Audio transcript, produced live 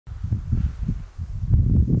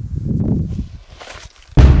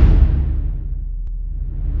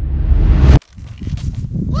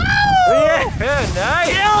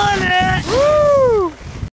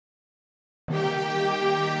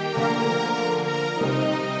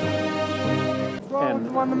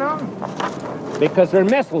you on the mountain? Because they're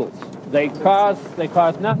missiles. They cause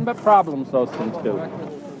nothing but problems, those things do.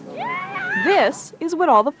 This is what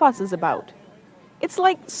all the fuss is about. It's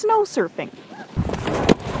like snow surfing.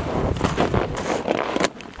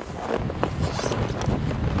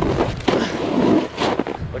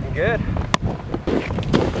 Looking good.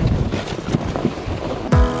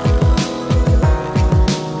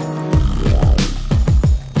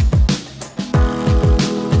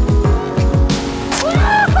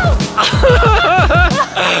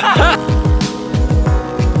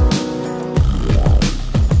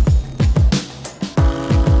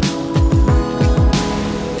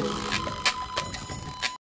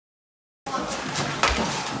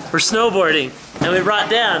 We're snowboarding, and we brought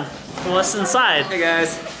Dan from what's inside. Hey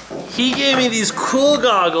guys. He gave me these cool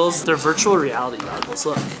goggles. They're virtual reality goggles,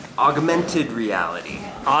 look. Augmented reality.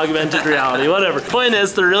 Augmented reality, whatever. Point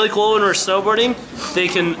is, they're really cool when we're snowboarding. They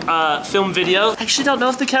can film video. I actually don't know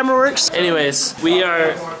if the camera works. Anyways, we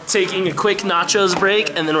are taking a quick nachos break,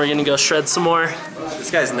 and then we're gonna go shred some more.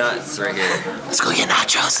 This guy's nuts right here. Let's go get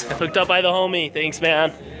nachos. Hooked up by the homie, thanks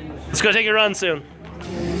man. Let's go take a run soon.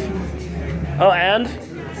 Oh, and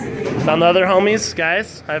found the other homies,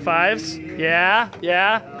 guys. High fives. Yeah.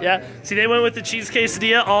 See, they went with the cheese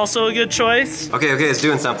quesadilla, also a good choice. Okay, it's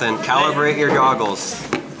doing something. Calibrate your goggles.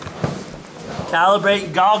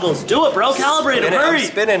 Calibrate goggles. Do it, bro. Calibrate them. Hurry. I'm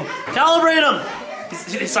spinning. Calibrate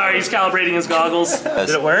them. Sorry, he's calibrating his goggles. Did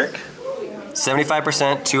it work?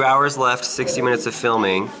 75%, 2 hours left, 60 minutes of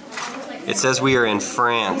filming. It says we are in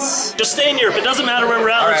France. Just stay in Europe. It doesn't matter where we're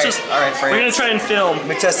at. All Let's right, just. all right, France. We're gonna try and film. Let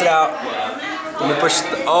me test it out. Let me push.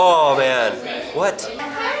 Oh man, what?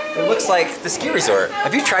 It looks like the ski resort.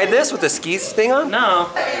 Have you tried this with the skis thing on? No.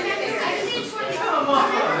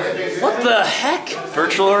 What the heck?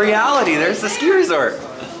 Virtual reality. There's the ski resort.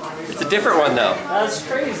 It's a different one though. That's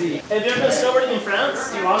crazy. Have you ever been snowboarding in France?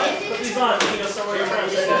 Do you want it? Put these on. You can go snowboarding in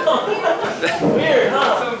France right now. Weird,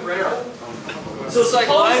 huh? So it's like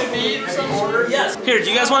live feed somewhere? Yes. Here, do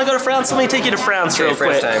you guys want to go to France? Let me take you to France real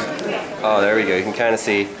quick. France time. Oh, there we go. You can kind of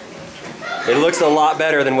see. It looks a lot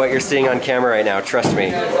better than what you're seeing on camera right now, trust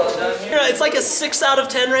me. It's like a 6 out of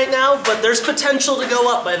 10 right now, but there's potential to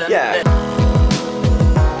go up by then. Yeah.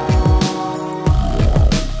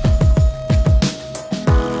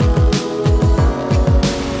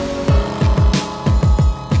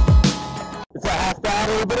 It's a half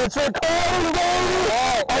battery, but it's recording, baby!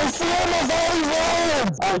 I see almost all these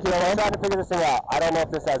words! Okay, I'm trying to figure this thing out. I don't know if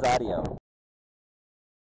this has audio.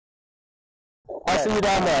 I'll see you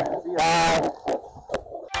down there. Bye.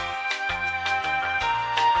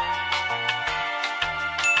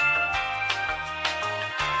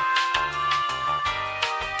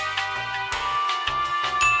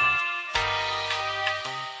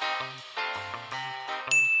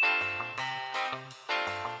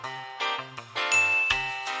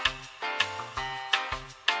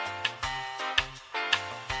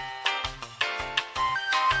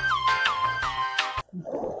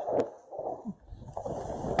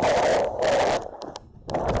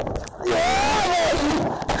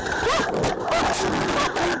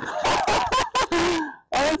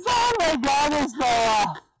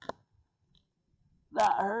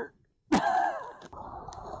 That hurt. Is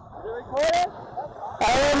it recorded? I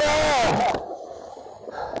don't know.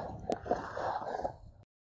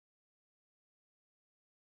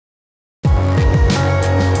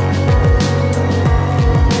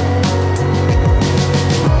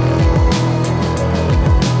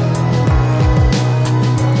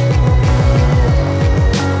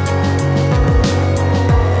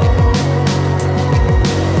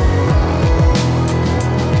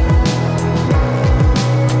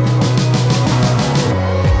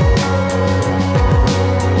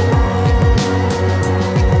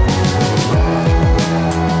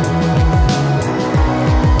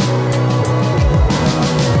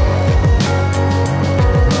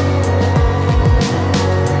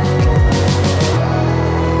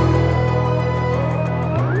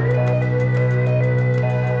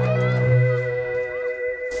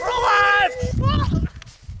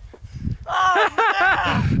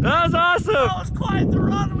 That was awesome! That was quite the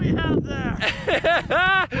run we had there!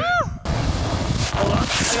 Hold on,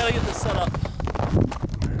 I gotta get this set up.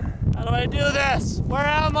 How do I do this? Where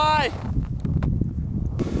am I?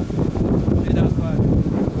 Hey, that was fun.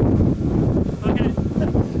 Okay,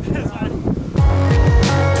 it's fine.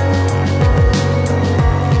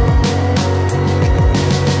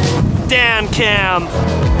 Dan Cam!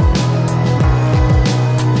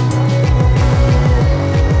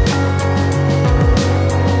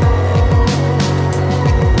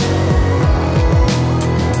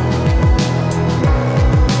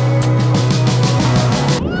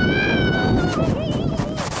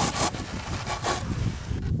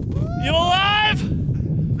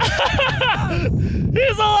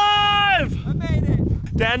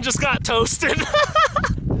 Dan just got toasted.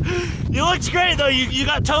 You looked great though, you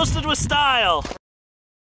got toasted with style.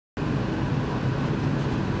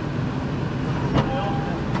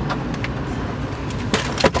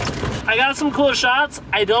 I got some cool shots.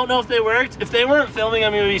 I don't know if they worked. If they weren't filming,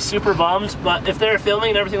 I'm gonna be super bummed, but if they're filming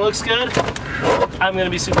and everything looks good, I'm gonna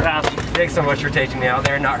be super happy. Thanks so much for taking me out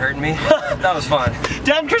there and not hurting me. That was fun.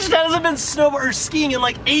 Dan Christian hasn't been snowboard or skiing in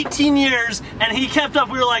like 18 years, and he kept up.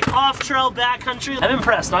 We were like off trail, backcountry. I'm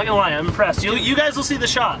impressed, not gonna lie, I'm impressed. You guys will see the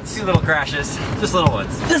shots. 2 little crashes, just little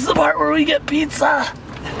ones. This is the part where we get pizza.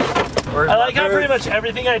 I like how pretty much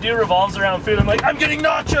everything I do revolves around food. I'm like, I'm getting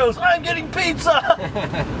nachos, I'm getting pizza.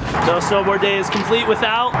 No snowboard day is complete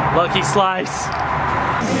without Lucky Slice.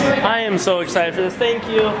 I am so excited for this, thank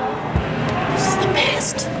you. This is the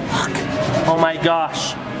best, look. Oh my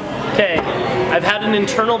gosh. Okay, I've had an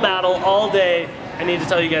internal battle all day. I need to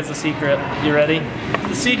tell you guys the secret. You ready?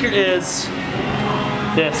 The secret is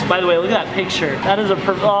this. By the way, look at that picture. That is a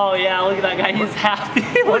oh yeah, look at that guy, he's happy.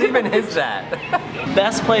 What even is that?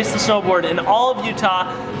 Best place to snowboard in all of Utah.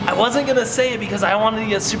 I wasn't gonna say it because I wanted to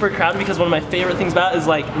get super crowded, because one of my favorite things about it is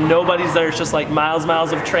like nobody's there. It's just like miles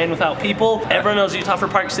of terrain without people. Everyone knows Utah for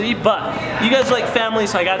Park City, but you guys are like family,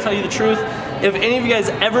 so I gotta tell you the truth. If any of you guys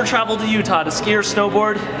ever travel to Utah to ski or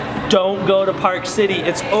snowboard, don't go to Park City.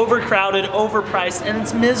 It's overcrowded, overpriced, and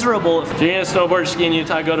it's miserable. If you're gonna snowboard or ski in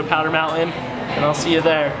Utah, go to Powder Mountain, and I'll see you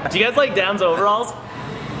there. Do you guys like Dan's overalls?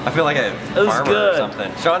 I feel like a farmer or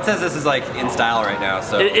something. Sean says this is like in style right now,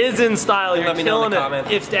 so. It is in style, you're let me know in killing the comments.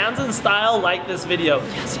 it. If Dan's in style, like this video.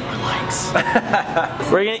 Yes, more likes.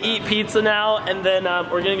 We're gonna eat pizza now, and then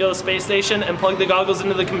we're gonna go to the space station and plug the goggles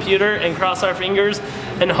into the computer and cross our fingers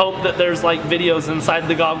and hope that there's like videos inside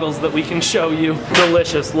the goggles that we can show you.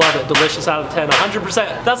 Delicious, love it, delicious out of 10,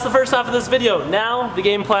 100%. That's the first half of this video. Now, the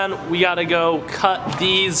game plan, we gotta go cut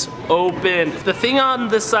these open. The thing on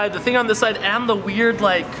this side, and the weird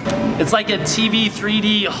like, it's like a TV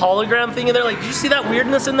 3D hologram thing in there. Like, did you see that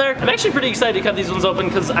weirdness in there? I'm actually pretty excited to cut these ones open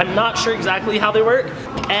because I'm not sure exactly how they work.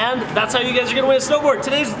 And that's how you guys are gonna win a snowboard.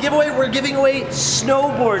 Today's giveaway, we're giving away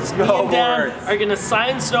snowboards. Me and Dan are gonna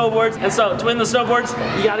sign snowboards. And so to win the snowboards,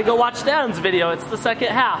 you gotta go watch Dan's video. It's the second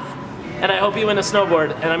half. And I hope you win a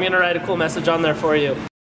snowboard. And I'm gonna write a cool message on there for you.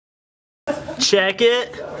 Check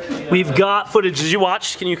it. We've got footage. Did you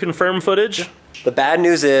watch? Can you confirm footage? The bad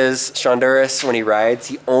news is, Shonduras, when he rides,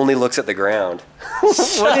 he only looks at the ground. What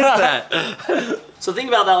is that? So think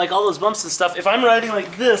about that, like all those bumps and stuff. If I'm riding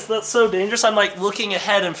like this, that's so dangerous. I'm like looking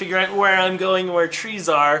ahead and figuring out where I'm going and where trees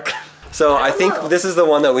are. So I think this is the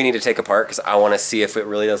one that we need to take apart because I want to see if it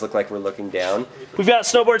really does look like we're looking down. We've got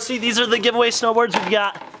snowboards. See, these are the giveaway snowboards. We've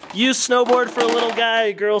got used snowboard for a little guy,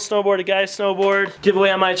 a girl snowboard, a guy snowboard. Giveaway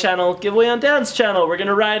on my channel, giveaway on Dan's channel. We're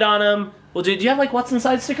gonna ride on them. Well, dude, do you have like what's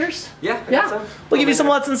inside stickers? Yeah, I yeah. got some. We'll give you some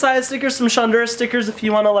what's inside stickers, some Shonduras stickers if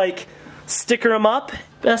you want to like sticker them up.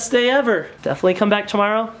 Best day ever. Definitely come back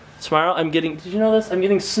tomorrow. Tomorrow I'm getting, did you know this? I'm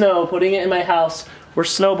getting snow, putting it in my house. We're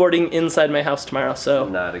snowboarding inside my house tomorrow, so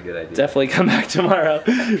not a good idea. Definitely come back tomorrow.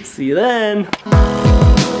 See you then.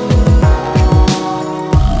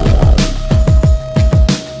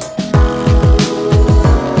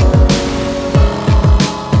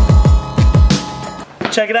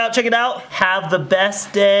 Check it out, check it out. Have the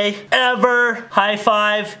best day ever. High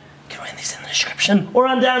five. You can win these in the description or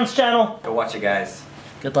on Dan's channel. Go watch it, guys.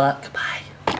 Good luck. Bye.